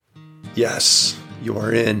Yes, you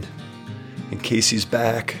are in. And Casey's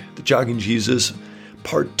back. The Jogging Jesus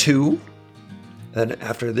Part 2. And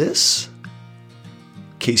after this,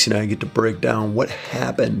 Casey and I get to break down what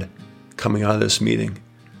happened coming out of this meeting.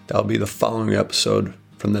 That'll be the following episode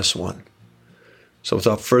from this one. So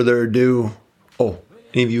without further ado,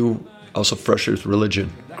 any of you also frustrated with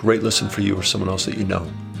religion, great listen for you or someone else that you know.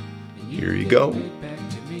 Here you go.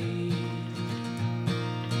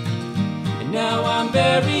 And now I'm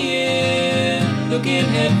burying, looking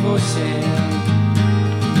head for sale.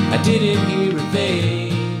 I didn't hear a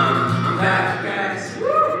thing. I'm back, guys.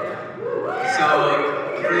 So,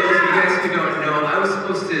 for those of you guys who don't know, I was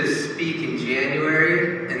supposed to speak in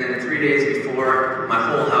January, and then 3 days before, my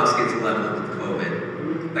whole house gets leveled with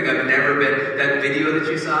COVID. Like, I've never been, that video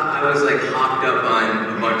that you saw, I was like hopped up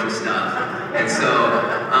on a bunch of stuff. And so,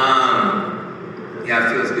 it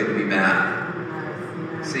feels good to be back.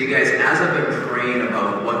 So you guys, as I've been praying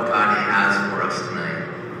about what God has for us tonight,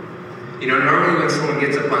 normally when someone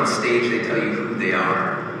gets up on stage, they tell you who they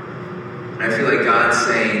are. And I feel like God's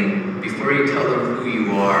saying, before you tell them who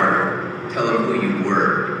you are, tell them who you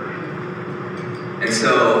were. And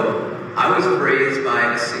so, I was raised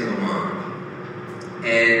by a single mom.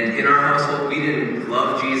 And in our household, we didn't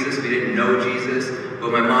love Jesus, we didn't know Jesus,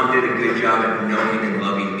 but my mom did a good job at knowing and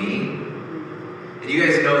loving me. And you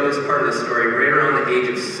guys know this part of the story. Right around the age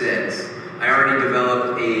of 6, I already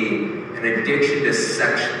developed an addiction to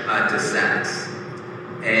sex.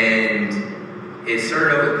 And it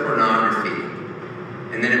started out with pornography.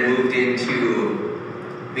 And then it moved into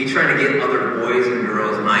me trying to get other boys and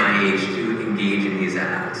girls my age to engage in these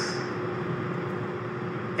acts.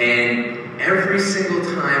 And every single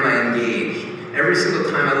time I engaged, every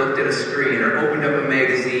single time I looked at a screen or opened up a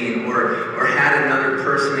magazine or had another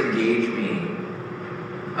person engage me,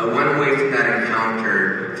 I went away from that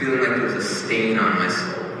encounter feeling like there was a stain on my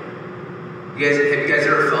soul. Have you guys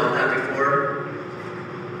ever felt that before?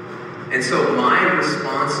 And so my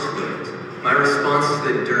response to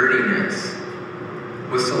the dirtiness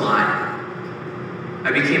was to lie.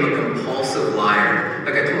 I became a compulsive liar.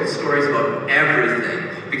 Like, I told stories about everything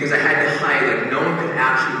because I had to hide. Like, no one could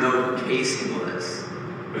actually know who Casey was.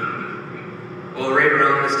 Well, right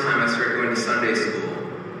around this time, I started going to Sunday school.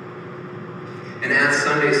 And at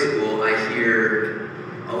Sunday school, I hear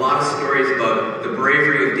a lot of stories about the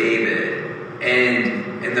bravery of David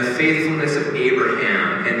and the faithfulness of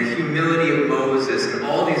Abraham and the humility of Moses and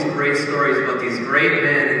all these great stories about these great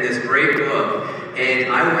men in this great book.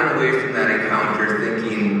 And I went away from that encounter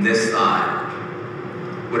thinking this thought: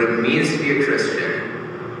 what it means to be a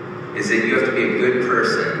Christian is that you have to be a good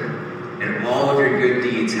person and all of your good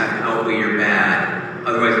deeds have to outweigh your bad,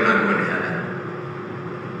 otherwise you're not going to heaven.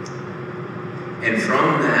 And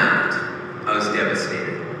from that, I was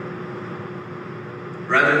devastated.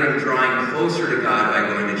 Rather than drawing closer to God by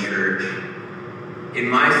going to church, in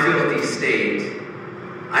my filthy state,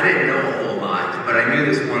 I didn't know a whole lot, but I knew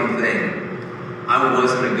this one thing: I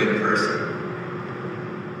wasn't a good person.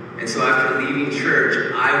 And so after leaving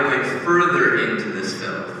church, I went further into this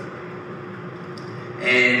filth.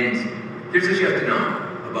 And here's what you have to know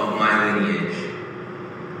about my lineage.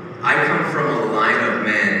 I come from a line of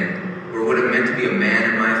men where what it meant to be a man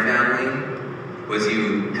in my family was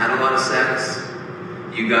you had a lot of sex,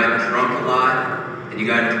 you got drunk a lot, and you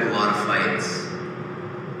got into a lot of fights.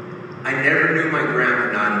 I never knew my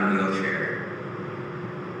grandpa not in a wheelchair.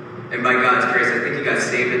 And by God's grace, I think he got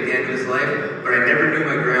saved at the end of his life, but I never knew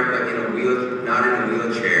my grandpa not in a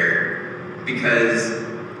wheelchair because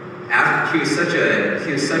he was such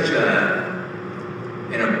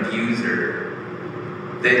an abuser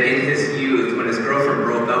that in his youth, when his girlfriend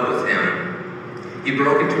broke up with him, he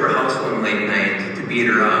broke into her house one late night to beat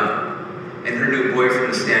her up, and her new boyfriend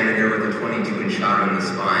was standing there with a .22 and shot him in the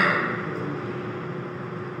spine.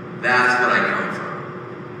 That's what I come from.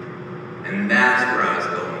 And that's where I was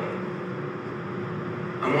going.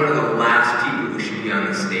 I'm one of the last people who should be on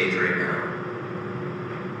the stage right now.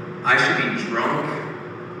 I should be drunk,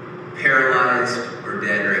 paralyzed, or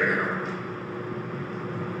dead right now.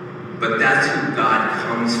 But that's who God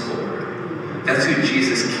comes for. That's who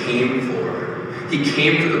Jesus came for. He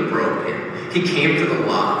came for the broken. He came for the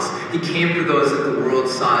lost. He came for those that the world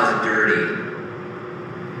saw as dirty.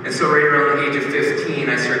 And so right around the age of 15,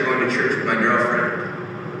 I started going to church with my girlfriend.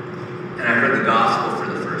 And I heard the gospel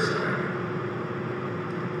for the first time.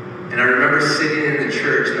 And I remember sitting in the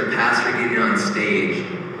church and the pastor getting on stage.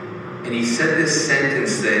 And he said this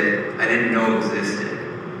sentence that I didn't know existed.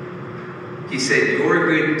 He said, "Your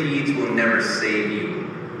good deeds will never save you.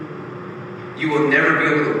 You will never be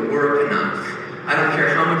able to work enough. I don't care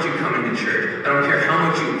how much you come into church. I don't care how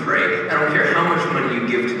much you pray. I don't care how much money you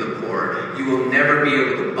give to the poor.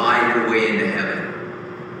 way into heaven.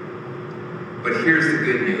 But here's the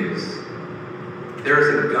good news. There is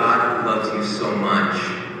a God who loves you so much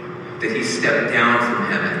that he stepped down from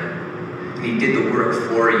heaven and he did the work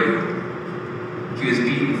for you. He was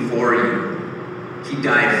beaten for you. He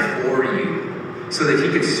died for you so that he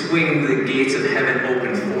could swing the gates of heaven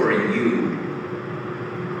open for you.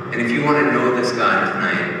 And if you want to know this God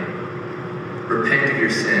tonight, repent of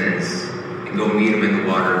your sins and go meet him in the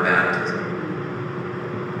water of baptism.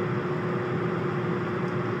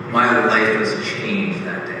 My life was changed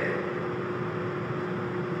that day.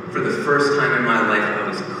 For the first time in my life, I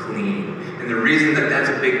was clean. And the reason that that's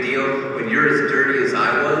a big deal, when you're as dirty as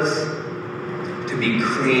I was, to be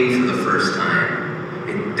clean for the first time,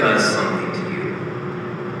 it does something to you.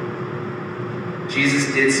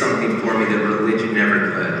 Jesus did something for me that religion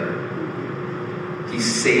never could. He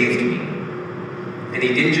saved me. And he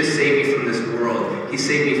didn't just save me from this world. He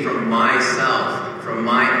saved me from myself, from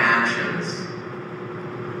my actions.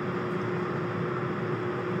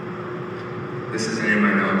 This isn't in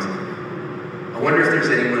my notes. I wonder if there's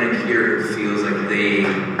anyone in here who feels like they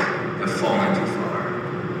have fallen too far.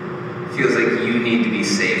 Feels like you need to be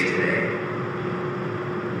saved today.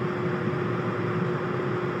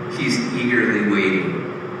 He's eagerly waiting.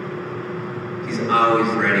 He's always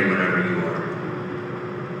ready whenever you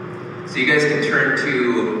are. So you guys can turn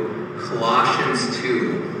to Colossians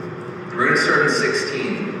 2. We're going to start in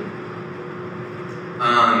 16.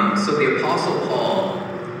 So the Apostle Paul,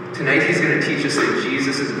 tonight he's going to teach us that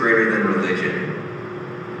Jesus is greater than religion.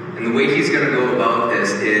 And the way he's going to go about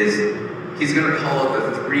this is he's going to call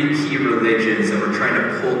out the three key religions that were trying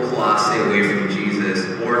to pull Colossae away from Jesus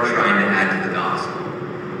or trying to add to the gospel.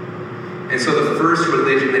 And so the first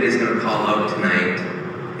religion that he's going to call out tonight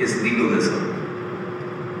is legalism.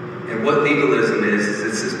 And what legalism is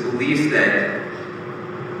it's this belief that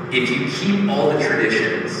if you keep all the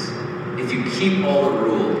traditions, if you keep all the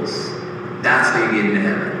rules, that's how you get into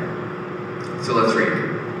heaven. So let's read.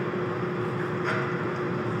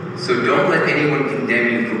 So don't let anyone condemn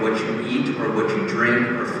you for what you eat or what you drink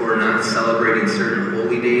or for not celebrating certain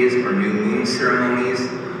holy days or new moon ceremonies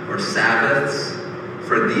or Sabbaths,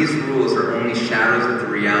 for these rules are only shadows of the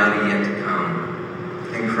reality yet to come.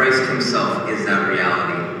 And Christ himself is that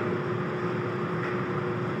reality.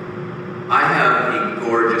 I have a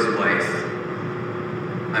gorgeous wife.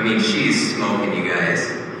 I mean, she's smoking, you guys.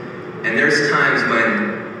 And there's times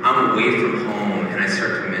when I'm away from home and I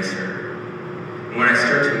start to miss her. And when I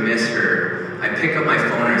start to miss her, I pick up my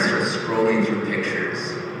phone and I start scrolling through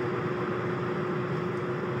pictures.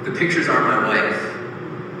 The pictures aren't my wife.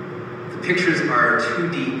 The pictures are a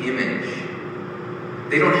 2D image.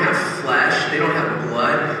 They don't have flesh. They don't have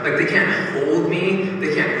blood. Like, they can't hold me.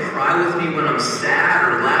 They can't cry with me when I'm sad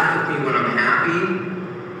or laugh with me when I'm happy.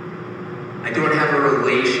 I don't have a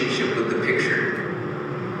relationship with the picture.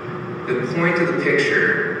 The point of the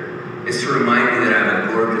picture is to remind me that I have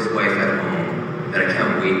a gorgeous wife at home that I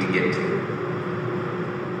can't wait to get to.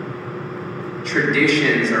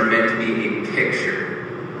 Traditions are meant to be a picture.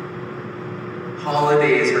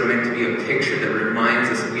 Holidays are meant to be a picture that reminds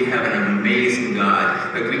us we have an amazing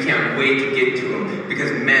God. Like, we can't wait to get to him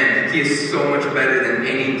because, man, he is so much better than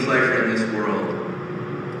any pleasure in this world.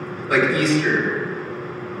 Like Easter.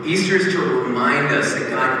 Easter is to remind us that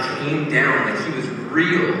God came down, that he was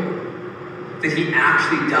real, that he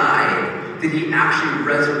actually died, that he actually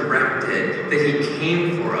resurrected, that he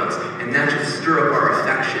came for us, and that should stir up our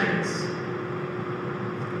affections.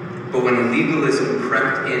 But when legalism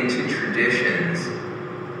crept into traditions,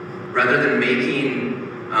 rather than making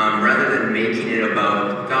it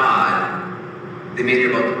about God, they made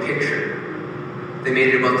it about the picture. They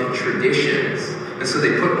made it about the traditions. And so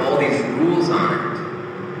they put all these rules on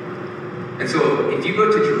it. And so if you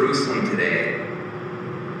go to Jerusalem today,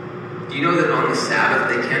 do you know that on the Sabbath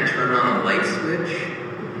they can't turn on a light switch?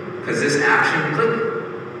 Because this action,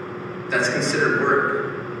 click, that's considered work.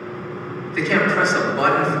 They can't press a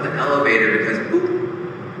button for the elevator because,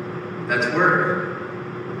 boop, that's work.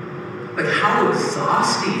 Like, how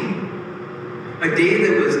exhausting. A day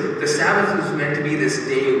that was, the Sabbath was meant to be this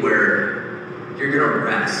day where you're going to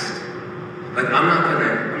rest. Like, I'm not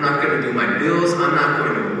gonna do my bills, I'm not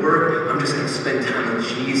going to work, I'm just going to spend time with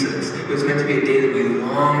Jesus. It was meant to be a day that we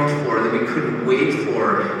longed for, that we couldn't wait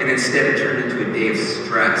for, and instead it turned into a day of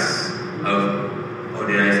stress, of, oh,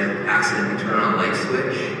 did I accidentally turn on a light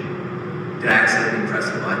switch? Did I accidentally press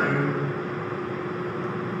a button?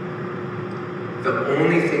 The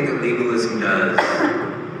only thing that legalism does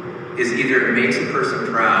is either it makes a person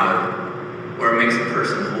proud or it makes a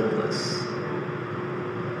person hopeless.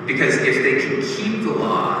 Because if they can keep the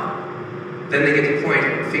law, then they get to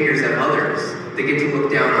point fingers at others. They They get to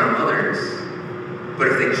look down on others. But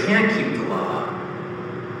if they can't keep the law,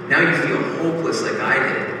 now you feel hopeless like I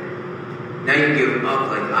did. Now you give up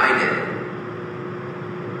like I did.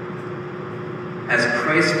 As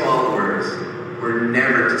Christ followers, we're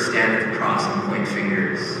never to stand at the cross and point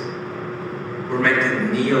fingers. We're meant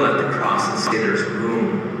to kneel at the cross and say there's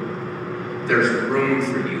room. There's room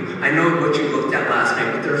for you. I know what you looked at last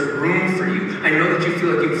night, but there's room for you. I know that you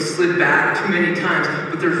feel like you've slid back too many times,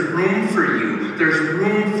 but there's room for you. There's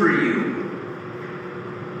room for you.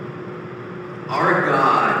 Our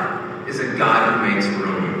God is a God who makes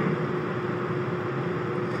room.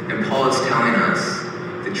 And Paul is telling us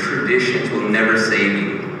the traditions will never save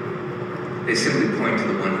you. They simply point to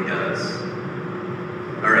the one who does.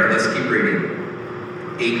 All right, let's keep reading.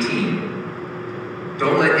 18.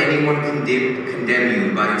 Don't let anyone condemn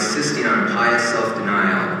you by insisting on pious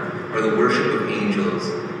self-denial or the worship of angels,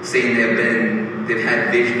 saying they've had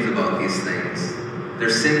visions about these things. Their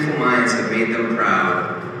sinful minds have made them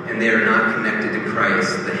proud, and they are not connected to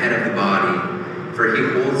Christ, the head of the body, for he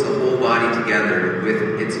holds the whole body together with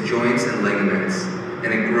its joints and ligaments,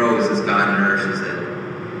 and it grows as God nourishes it.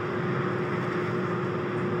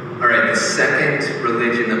 All right, the second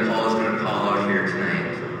religion that Paul is going to call out here tonight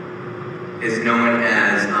is known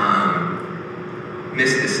as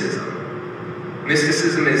mysticism.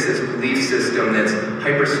 Mysticism is this belief system that's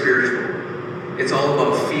hyper-spiritual. It's all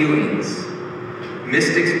about feelings.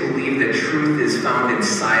 Mystics believe that truth is found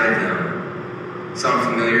inside of them. Sound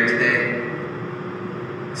familiar today?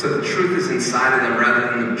 So the truth is inside of them rather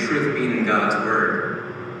than the truth being in God's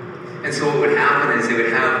Word. And so what would happen is they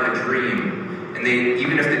would have a dream, and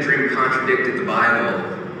even if the dream contradicted the Bible,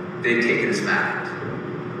 they'd take it as fact.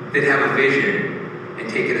 They'd have a vision and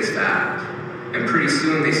take it as fact. And pretty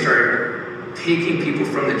soon they start taking people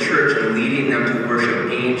from the church and leading them to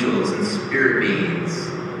worship angels and spirit beings.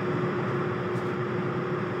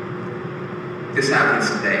 This happens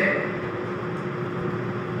today.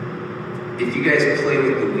 If you guys play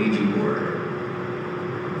with the Ouija board,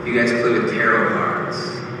 if you guys play with tarot cards,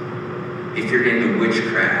 if you're into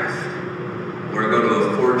witchcraft, or go to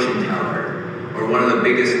a fortune teller, or one of the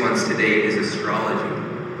biggest ones today is astrology.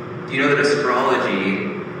 Do you know that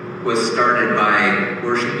astrology was started by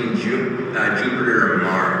worshiping Jupiter and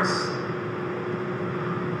Mars?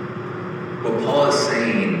 What Paul is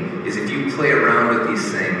saying is if you play around with these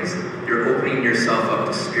things, you're opening yourself up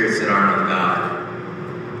to spirits that aren't of God.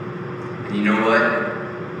 And you know what?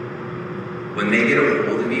 When they get a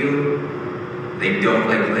hold of you, they don't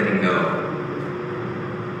like letting go.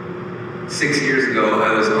 6 years ago,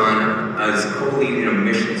 I was co-leading a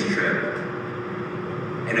missions trip.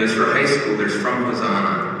 And it was for high schoolers from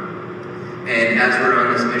Hosanna. And as we're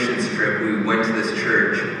on this missions trip, we went to this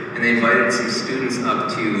church, and they invited some students up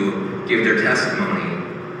to give their testimony.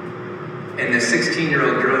 And the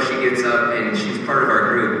 16-year-old girl, she gets up, and she's part of our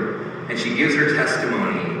group, and she gives her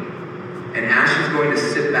testimony. And as she's going to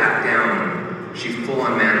sit back down, she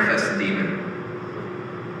full-on manifests a demon.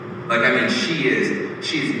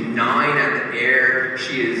 She's gnawing at the air.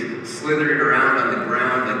 She is slithering around on the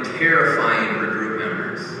ground, terrifying her group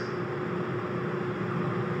members.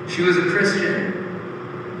 She was a Christian.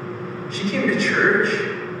 She came to church.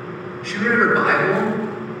 She read her Bible.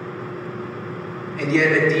 And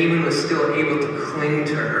yet a demon was still able to cling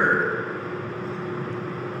to her.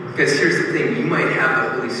 Because here's the thing, you might have the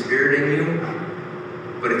Holy Spirit in you,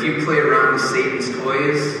 but if you play around with Satan's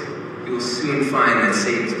toys, you will soon find that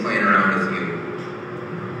Satan's playing around with you.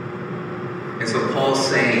 And so Paul's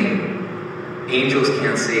saying, angels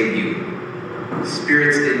can't save you.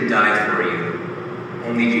 Spirits didn't die for you.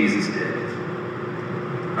 Only Jesus did.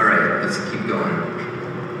 All right, let's keep going.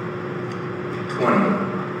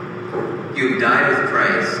 20. You have died with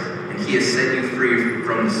Christ, and he has set you free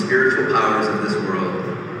from the spiritual powers of this world.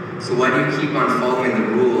 So why do you keep on following the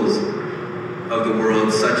rules of the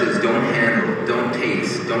world, such as don't handle, don't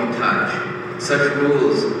taste, don't touch? Such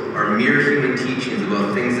rules are mere human teachings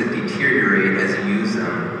about things that deteriorate as you use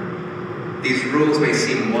them. These rules may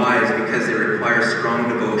seem wise because they require strong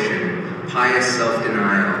devotion, pious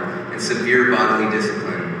self-denial, and severe bodily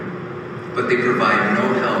discipline, but they provide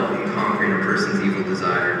no help in conquering a person's evil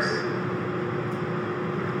desires.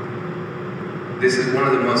 This is one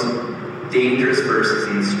of the most dangerous verses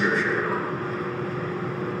in the scripture,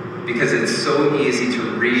 because it's so easy to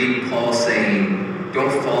read Paul saying,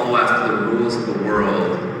 don't follow after the rules of the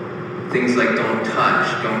world, things like don't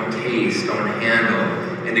touch, don't taste, don't handle,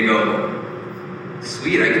 and to go,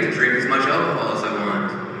 sweet, I get to drink as much alcohol as I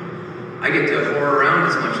want. I get to whore around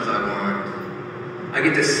as much as I want. I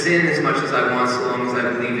get to sin as much as I want so long as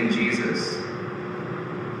I believe in Jesus.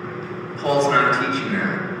 Paul's not teaching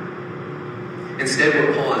that. Instead,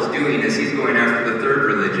 what Paul is doing is he's going after the third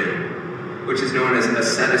religion, which is known as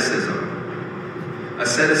asceticism.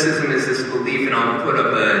 Asceticism is this belief, and I'll put up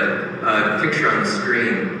a picture on the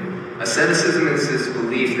screen. Asceticism is this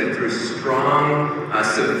belief that through strong,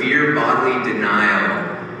 severe bodily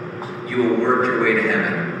denial, you will work your way to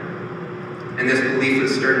heaven. And this belief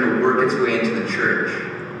is starting to work its way into the church.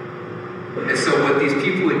 And so what these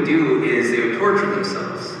people would do is they would torture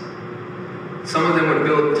themselves. Some of them would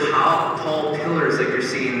build tall pillars like you're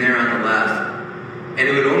seeing there on the left. And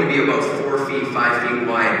it would only be about 4 feet, 5 feet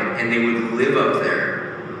wide. And they would live up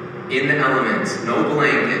there in the elements, no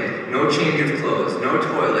blanket, no change of clothes, no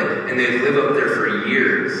toilet, and they'd live up there for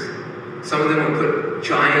years. Some of them would put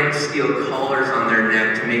giant steel collars on their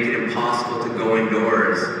neck to make it impossible to go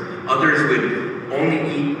indoors. Others would only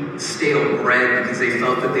eat stale bread because they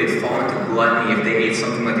felt that they'd fall into gluttony if they ate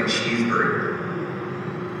something like a cheeseburger.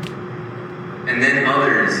 And then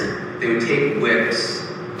others, they would take whips,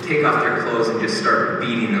 take off their clothes, and just start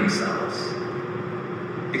beating themselves.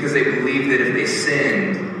 Because they believed that if they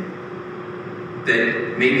sinned,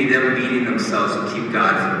 that maybe them beating themselves would keep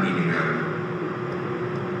God from beating them.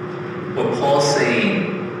 What Paul's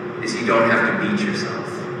saying is you don't have to beat yourself.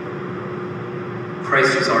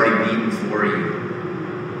 Christ was already beaten for you.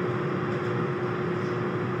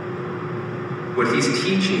 What he's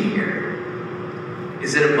teaching here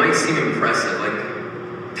is that it might seem impressive, like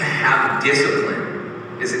to have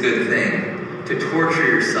discipline is a good thing. To torture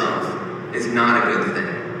yourself is not a good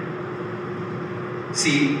thing.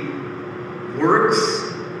 See, works,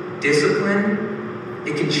 discipline,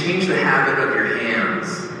 it can change the habit of your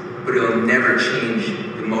hands, but it will never change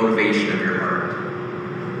the motivation of your heart.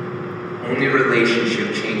 Only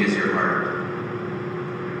relationship changes your heart.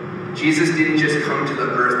 Jesus didn't just come to the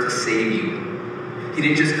earth to save you. He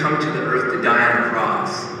didn't just come to the earth to die on a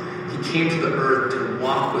cross. He came to the earth to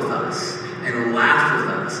walk with us and laugh with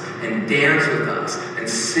us and dance with us and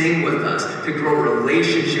sing with us, to grow a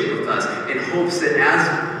relationship with us in hopes that as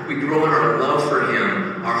we grow in our love for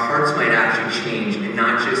him, our hearts might actually change and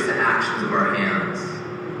not just the actions of our hands.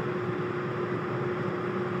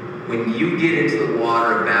 When you get into the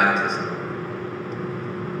water of baptism,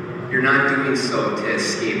 you're not doing so to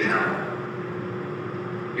escape hell.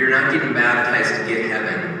 You're not getting baptized to get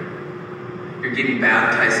heaven. You're getting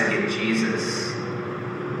baptized to get Jesus.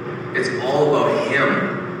 It's all about him.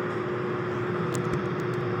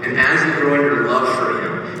 And as you grow in your love for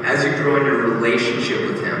him, as you grow in your relationship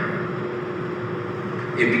with him,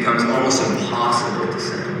 it becomes almost impossible to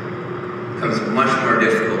sin. It becomes much more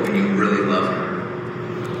difficult when you really love him.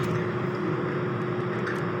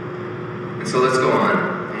 And so let's go on.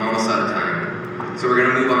 I'm almost out of time. So we're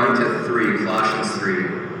going to move on to 3, Colossians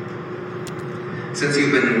 3. Since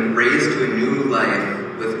you've been raised to a new life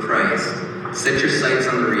with Christ, set your sights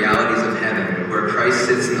on the realities of heaven, where Christ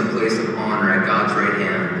sits in the place of honor at God's right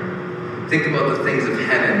hand. Think about the things of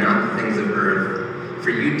heaven, not the things of earth. For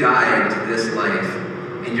you died to this life,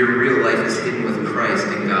 and your real life is hidden with Christ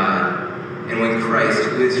in God. And when Christ,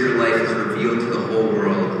 who is your life, is revealed to the whole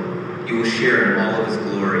world, you will share in all of his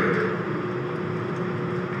glory.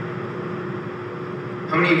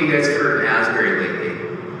 How many of you guys heard of Asbury lately?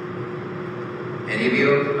 Any of you?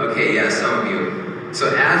 Okay, yeah, some of you.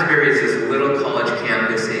 So Asbury is this little college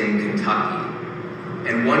campus in Kentucky.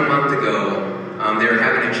 And 1 month ago, they were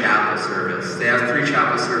having a chapel service. They have 3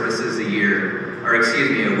 chapel services a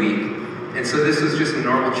week. And so this was just a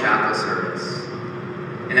normal chapel service.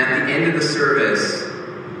 And at the end of the service,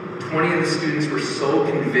 20 of the students were so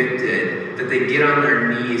convicted that they get on their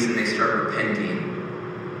knees and they start repenting.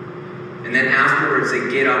 And then afterwards, they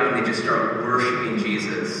get up and they just start worshiping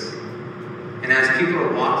Jesus. And as people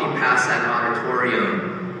are walking past that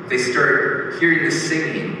auditorium, they start hearing the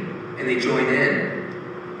singing and they join in.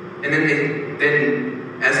 And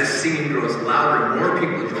then as the singing grows louder, more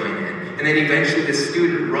people join in. And then eventually the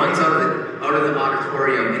student runs out of the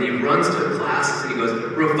auditorium and he runs to the classes and he goes,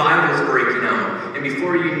 revival's breaking out. And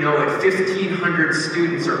before you know it, 1,500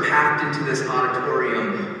 students are packed into this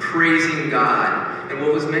auditorium praising God. And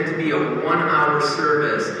what was meant to be a 1-hour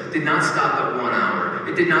service did not stop at 1 hour.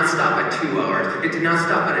 It did not stop at 2 hours. It did not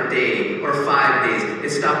stop at a day or 5 days.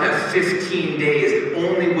 It stopped at 15 days,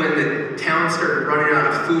 only when the town started running out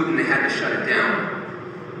of food and they had to shut it down.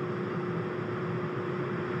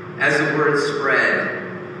 As the word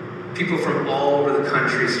spread, people from all over the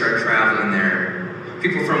country start traveling there.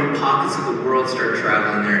 People from pockets of the world start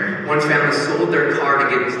traveling there. One family sold their car to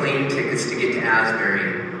get plane tickets to get to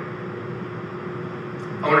Asbury.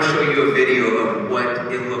 I want to show you a video of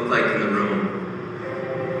what it looked like in the room.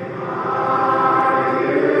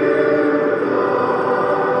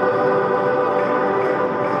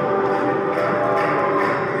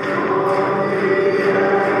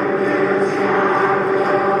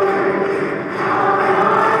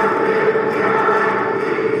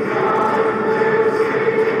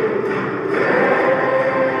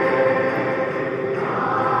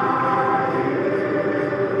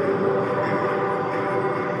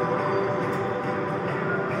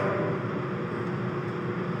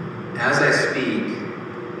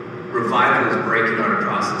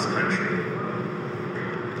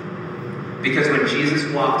 Because when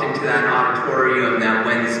Jesus walked into that auditorium that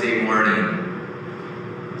Wednesday morning,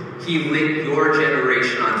 he lit your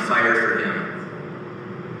generation on fire for him.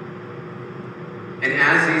 And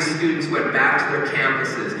as these students went back to their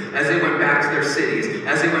campuses, as they went back to their cities,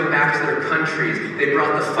 as they went back to their countries, they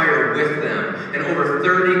brought the fire with them. And over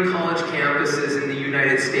 30 college campuses in the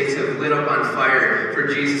United States have lit up on fire for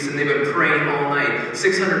Jesus, and they've been praying all night.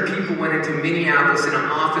 600 people went into Minneapolis in an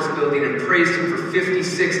office building and praised him for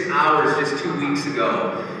 56 hours just 2 weeks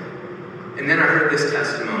ago. And then I heard this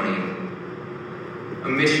testimony. A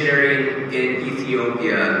missionary in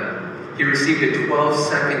Ethiopia, he received a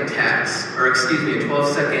 12-second a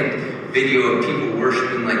 12-second video of people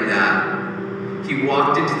worshiping like that. He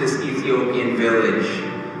walked into this Ethiopian village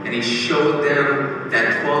and he showed them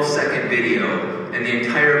that 12-second video, and the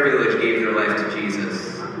entire village gave their life to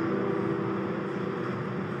Jesus.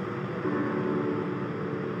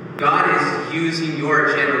 God is using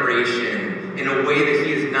your generation in a way that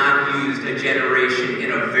he has not used a generation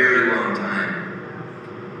in a very long time.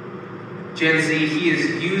 Gen Z, he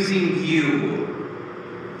is using you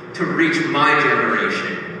to reach my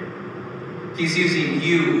generation. He's using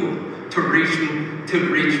you to reach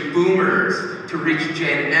boomers, to reach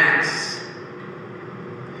Gen X.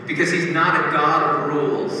 Because he's not a God of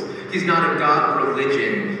rules. He's not a God of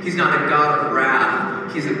religion. He's not a God of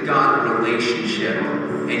wrath. He's a God of relationship.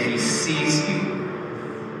 And he sees you.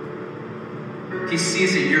 He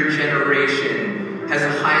sees that your generation has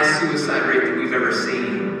the highest suicide rate that we've ever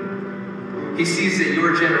seen. He sees that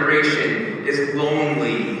your generation is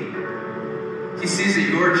lonely. He sees that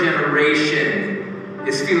your generation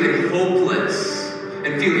is feeling hopeless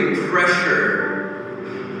and feeling pressure.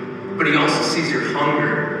 But he also sees your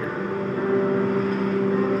hunger.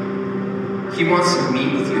 He wants to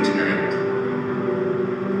meet with you tonight.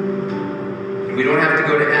 And we don't have to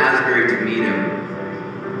go to Asbury to meet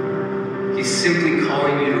him. He's simply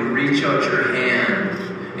calling you to reach out your hand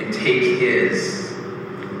and take his.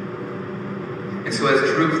 And so as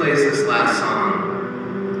Drew plays this last song,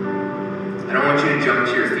 I don't want you to jump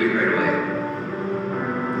to your feet right away.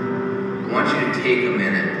 I want you to take a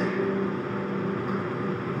minute.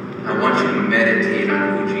 I want you to meditate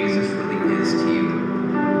on who Jesus really is to you.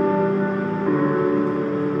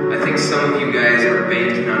 I think some of you guys are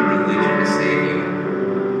banking on religion to save you.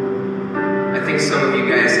 I think some of you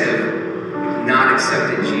guys have not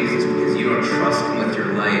accepted Jesus because you don't trust him with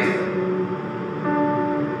your life.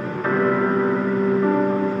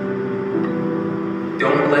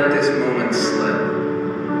 Don't let this moment slip.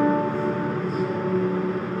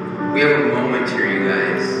 We have a moment here, you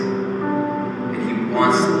guys. And he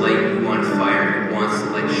wants to light you on fire. He wants to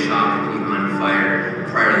light Shakopee on fire.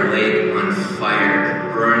 Prior Lake on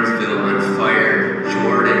fire. Burnsville on fire.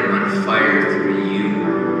 Jordan on fire through you.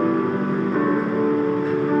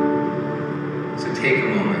 So take a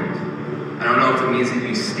moment. I don't know if it means that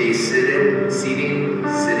you stay seated,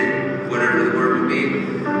 whatever the word would be.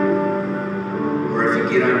 Or if you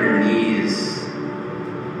get on your knees,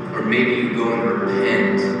 or maybe you go and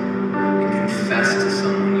repent and confess to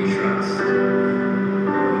someone you trust.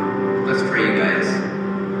 Let's pray, you guys.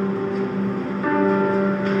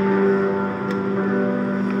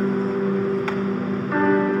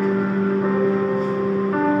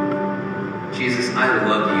 Jesus, I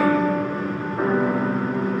love you.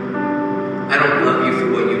 I don't love you for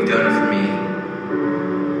what you've done for me.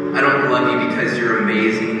 I don't love you because you're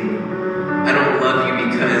amazing. I don't love you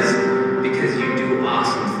because you do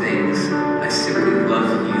awesome things. I simply love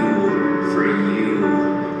you for you.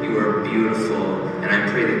 You are beautiful. And I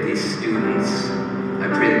pray that these students, I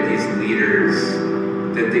pray that these leaders,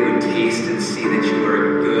 that they would taste and see that you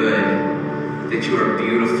are good, that you are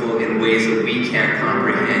beautiful in ways that we can't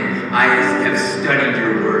comprehend. I have studied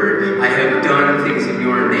your word. I have done things in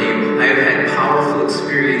your name. I have had powerful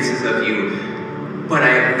experiences of you, but I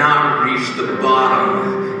have not reached the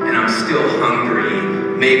bottom. And I'm still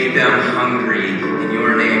hungry. Make them hungry.